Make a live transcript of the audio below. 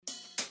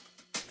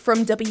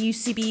From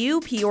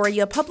WCBU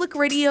Peoria Public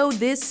Radio,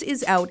 this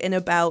is Out and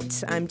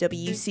About. I'm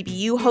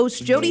WCBU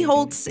host Jody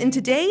Holtz, and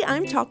today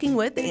I'm talking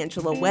with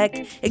Angela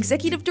Weck,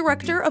 Executive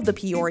Director of the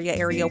Peoria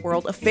Area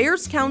World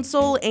Affairs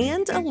Council,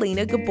 and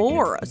Elena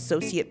Gabor,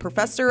 Associate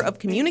Professor of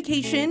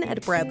Communication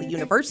at Bradley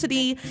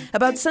University,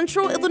 about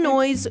Central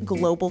Illinois'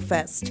 Global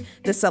Fest.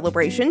 The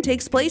celebration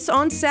takes place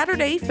on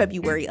Saturday,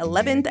 February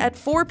 11th at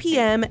 4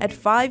 p.m. at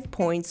 5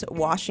 Points,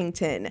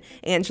 Washington.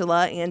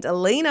 Angela and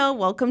Elena,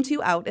 welcome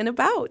to Out and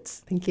About.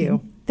 Thank you.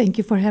 Thank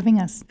you for having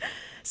us.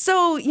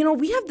 So,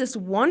 we have this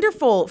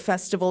wonderful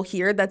festival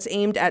here that's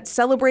aimed at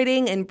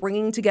celebrating and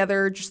bringing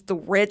together just the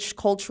rich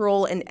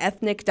cultural and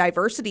ethnic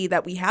diversity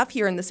that we have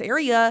here in this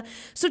area.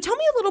 So tell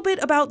me a little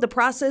bit about the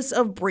process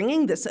of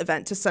bringing this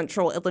event to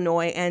Central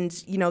Illinois and,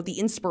 the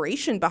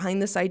inspiration behind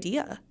this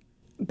idea.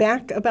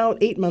 Back about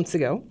 8 months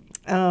ago,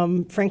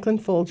 Franklin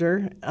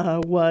Folger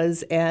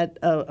was at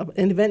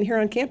an event here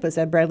on campus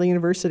at Bradley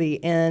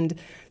University and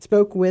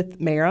spoke with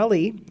Mayor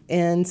Ali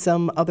and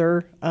some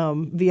other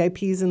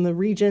VIPs in the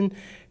region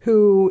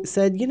who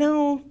said,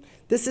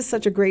 this is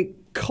such a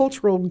great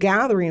cultural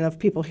gathering of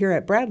people here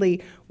at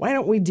Bradley. Why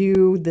don't we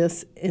do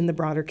this in the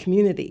broader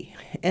community?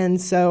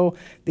 And so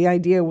the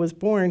idea was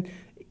born.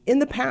 In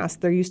the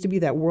past, there used to be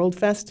that World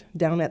Fest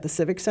down at the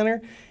Civic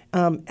Center.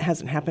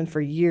 Hasn't happened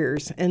for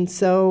years. And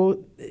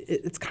so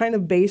it's kind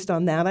of based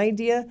on that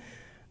idea.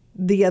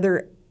 The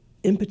other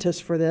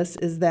impetus for this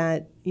is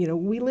that,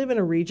 we live in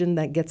a region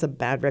that gets a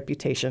bad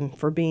reputation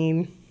for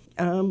being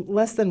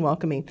less than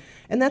welcoming.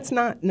 And that's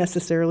not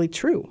necessarily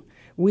true.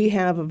 We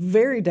have a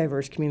very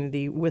diverse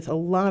community with a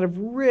lot of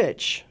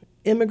rich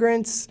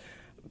immigrants,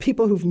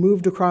 people who've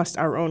moved across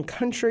our own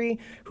country,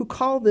 who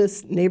call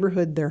this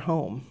neighborhood their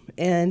home.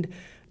 And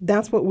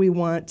that's what we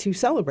want to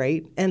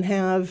celebrate and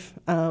have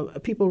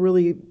people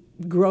really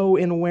grow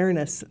in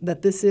awareness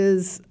that this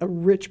is a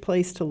rich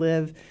place to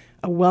live,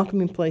 a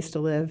welcoming place to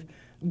live.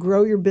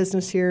 Grow your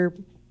business here,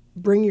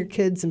 bring your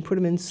kids and put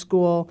them in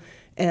school,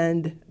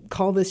 and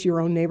call this your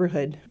own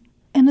neighborhood.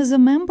 And as a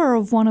member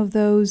of one of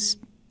those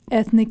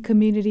ethnic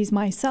communities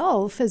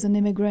myself, as an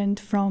immigrant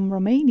from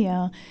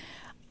Romania,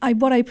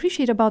 what I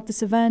appreciate about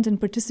this event and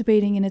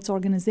participating in its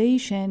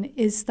organization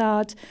is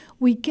that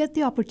we get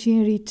the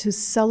opportunity to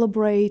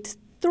celebrate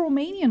the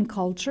Romanian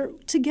culture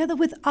together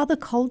with other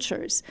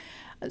cultures.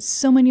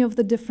 So many of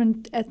the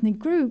different ethnic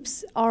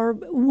groups are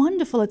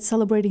wonderful at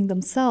celebrating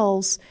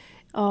themselves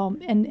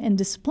and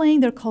displaying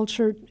their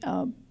culture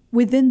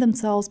within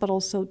themselves, but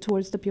also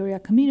towards the Peoria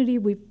community.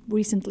 We've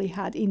recently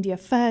had India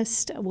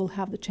Fest. We'll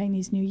have the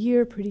Chinese New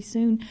Year pretty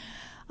soon.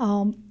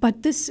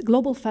 But this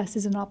Global Fest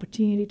is an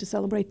opportunity to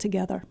celebrate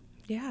together.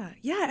 Yeah,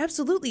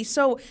 absolutely.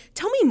 So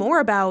tell me more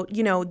about,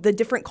 the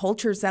different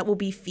cultures that will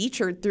be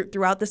featured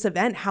throughout this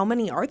event. How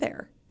many are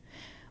there?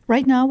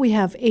 Right now we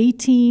have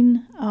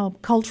 18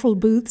 cultural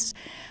booths,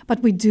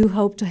 but we do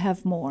hope to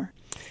have more.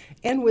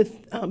 And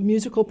with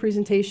musical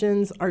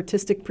presentations,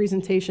 artistic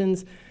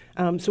presentations.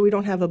 So we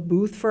don't have a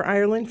booth for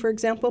Ireland, for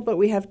example, but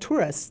we have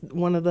tourists.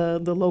 One of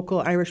the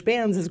local Irish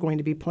bands is going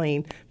to be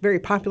playing, very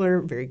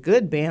popular, very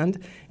good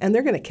band, and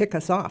they're going to kick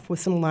us off with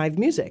some live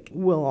music.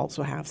 We'll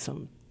also have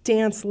some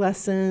dance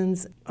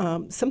lessons.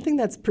 Something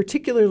that's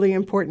particularly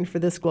important for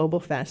this Global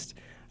Fest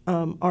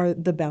are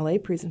the ballet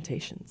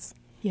presentations.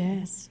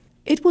 Yes.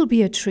 It will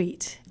be a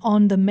treat.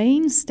 On the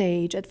main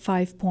stage at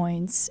 5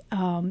 Points,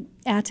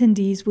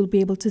 attendees will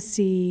be able to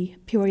see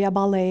Peoria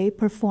Ballet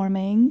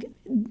performing.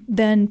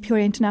 Then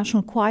Peoria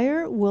International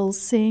Choir will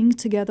sing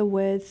together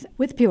with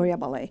Peoria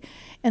Ballet.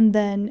 And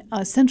then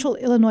Central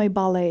Illinois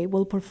Ballet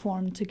will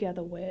perform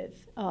together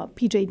with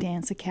PJ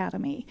Dance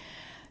Academy.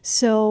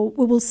 So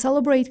we will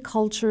celebrate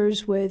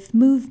cultures with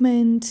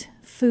movement,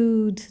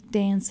 food,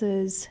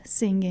 dances,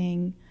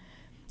 singing.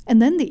 And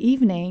then the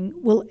evening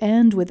will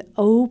end with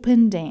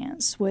open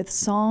dance with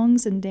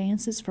songs and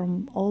dances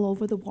from all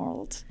over the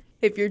world.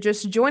 If you're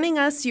just joining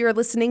us, you're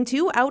listening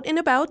to Out and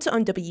About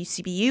on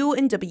WCBU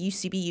and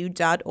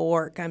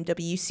WCBU.org. I'm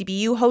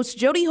WCBU host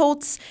Jody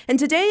Holtz, and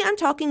today I'm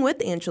talking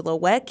with Angela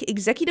Weck,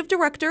 Executive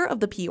Director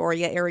of the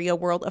Peoria Area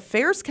World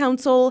Affairs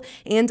Council,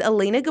 and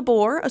Elena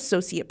Gabor,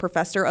 Associate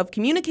Professor of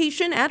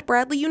Communication at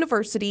Bradley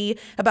University,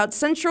 about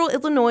Central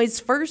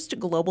Illinois' first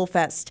Global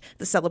Fest.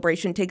 The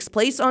celebration takes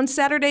place on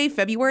Saturday,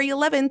 February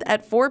 11th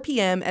at 4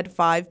 p.m. at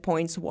 5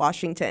 Points,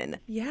 Washington.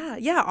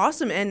 Yeah,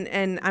 awesome.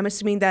 And I'm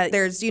assuming that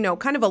there's,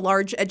 kind of a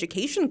large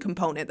education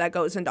component that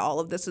goes into all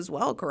of this as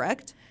well,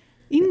 correct?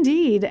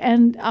 Indeed.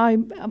 And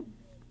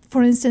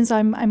for instance,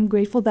 I'm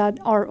grateful that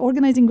our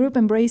organizing group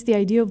embraced the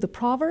idea of the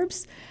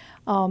proverbs.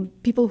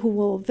 People who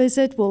will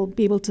visit will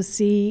be able to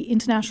see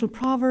international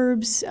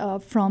proverbs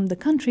from the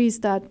countries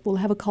that will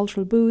have a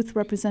cultural booth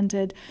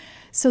represented.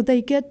 So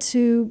they get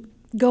to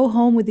go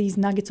home with these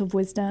nuggets of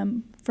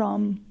wisdom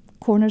from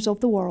corners of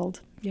the world.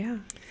 Yeah.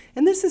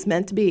 And this is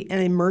meant to be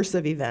an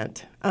immersive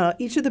event.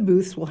 Each of the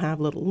booths will have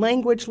little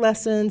language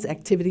lessons,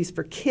 activities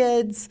for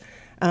kids,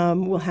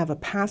 We'll have a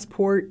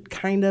passport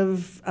kind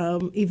of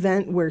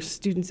event where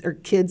students or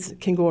kids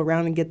can go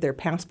around and get their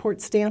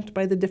passport stamped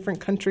by the different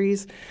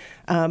countries.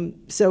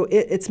 So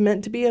it's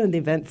meant to be an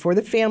event for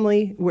the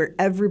family where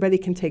everybody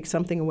can take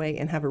something away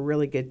and have a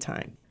really good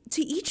time.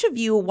 To each of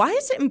you, why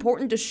is it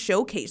important to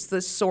showcase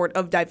this sort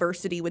of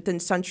diversity within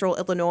Central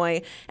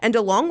Illinois? And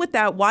along with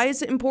that, why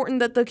is it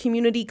important that the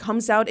community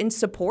comes out and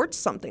supports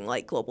something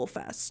like Global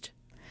Fest?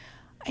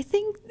 I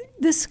think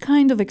this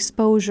kind of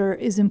exposure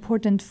is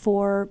important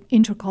for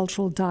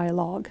intercultural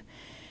dialogue.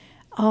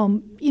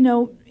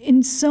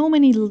 In so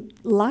many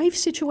life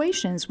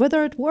situations,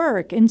 whether at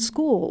work, in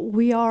school,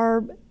 we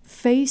are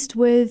faced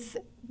with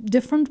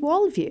different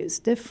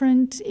worldviews,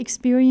 different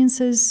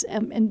experiences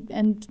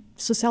and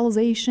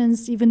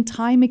socializations, even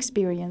time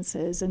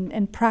experiences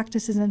and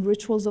practices and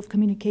rituals of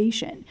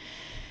communication.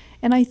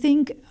 And I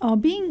think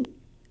being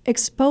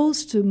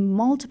exposed to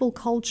multiple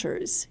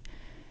cultures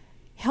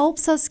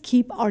helps us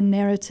keep our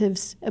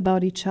narratives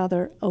about each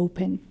other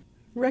open.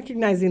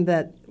 Recognizing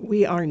that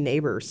we are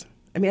neighbors.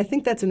 I mean, I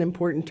think that's an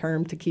important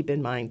term to keep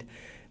in mind.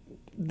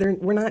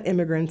 We're not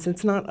immigrants.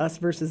 It's not us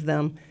versus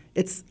them.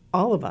 It's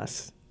all of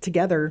us.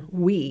 Together,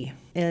 we.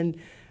 And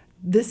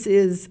this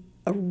is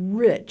a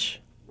rich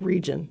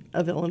region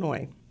of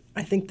Illinois.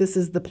 I think this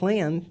is the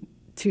plan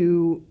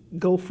to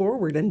go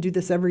forward and do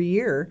this every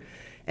year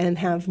and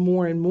have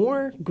more and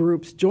more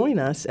groups join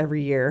us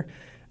every year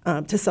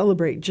to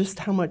celebrate just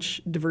how much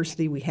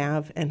diversity we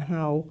have and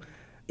how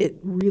it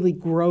really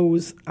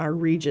grows our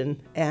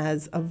region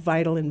as a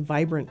vital and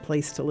vibrant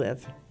place to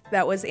live.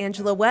 That was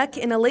Angela Weck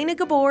and Elena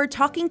Gabor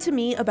talking to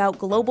me about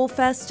Global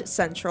Fest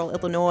Central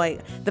Illinois.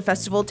 The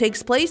festival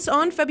takes place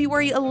on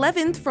February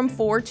 11th from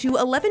 4 to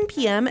 11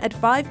 p.m. at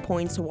 5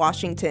 Points,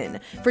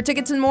 Washington. For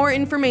tickets and more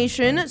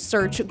information,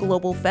 search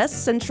Global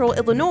Fest Central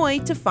Illinois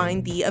to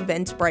find the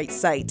Eventbrite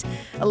site.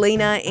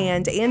 Elena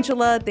and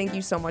Angela, thank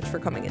you so much for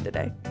coming in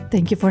today.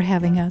 Thank you for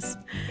having us.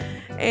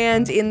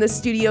 And in the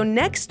studio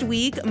next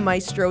week,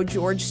 Maestro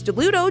George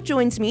Stelluto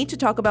joins me to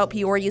talk about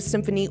Peoria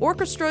Symphony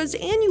Orchestra's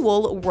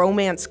annual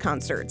Romance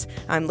Concert.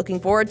 I'm looking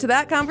forward to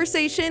that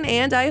conversation,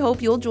 and I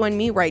hope you'll join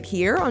me right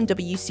here on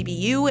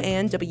WCBU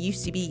and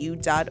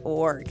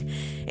WCBU.org.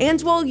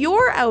 And while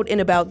you're out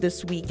and about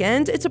this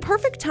weekend, it's a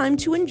perfect time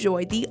to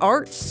enjoy the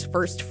arts.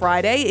 First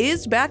Friday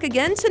is back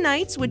again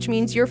tonight, which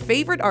means your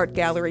favorite art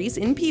galleries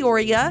in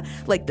Peoria,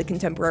 like the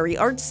Contemporary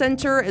Arts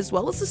Center, as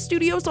well as the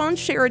studios on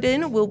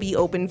Sheridan, will be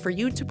open for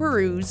you to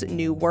peruse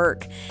new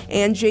work.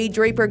 And J.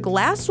 Draper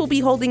Glass will be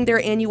holding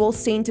their annual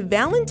St.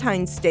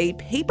 Valentine's Day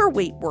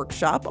Paperweight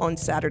Workshop on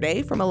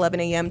Saturday from 11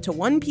 a.m. to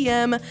 1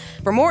 p.m.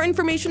 For more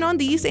information on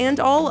these and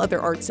all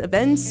other arts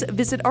events,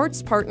 visit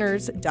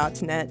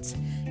artspartners.net.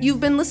 You've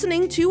been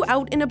listening to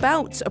Out and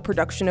About, a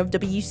production of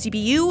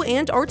WCBU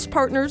and Arts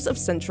Partners of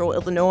Central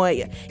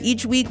Illinois.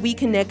 Each week, we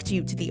connect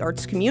you to the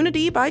arts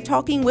community by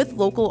talking with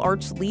local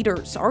arts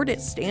leaders,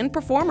 artists, and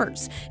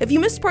performers. If you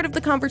missed part of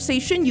the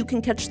conversation, you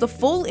can catch the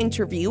full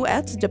interview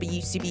at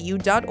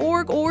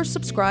WCBU.org or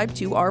subscribe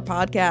to our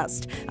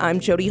podcast. I'm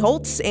Jody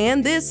Holtz,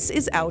 and this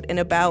is Out and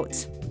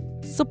About.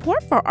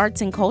 Support for arts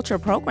and culture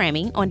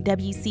programming on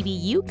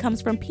WCBU comes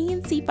from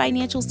PNC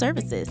Financial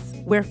Services.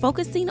 We're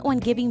focusing on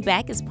giving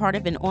back as part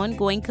of an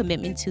ongoing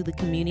commitment to the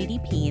community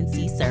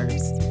PNC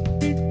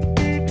serves.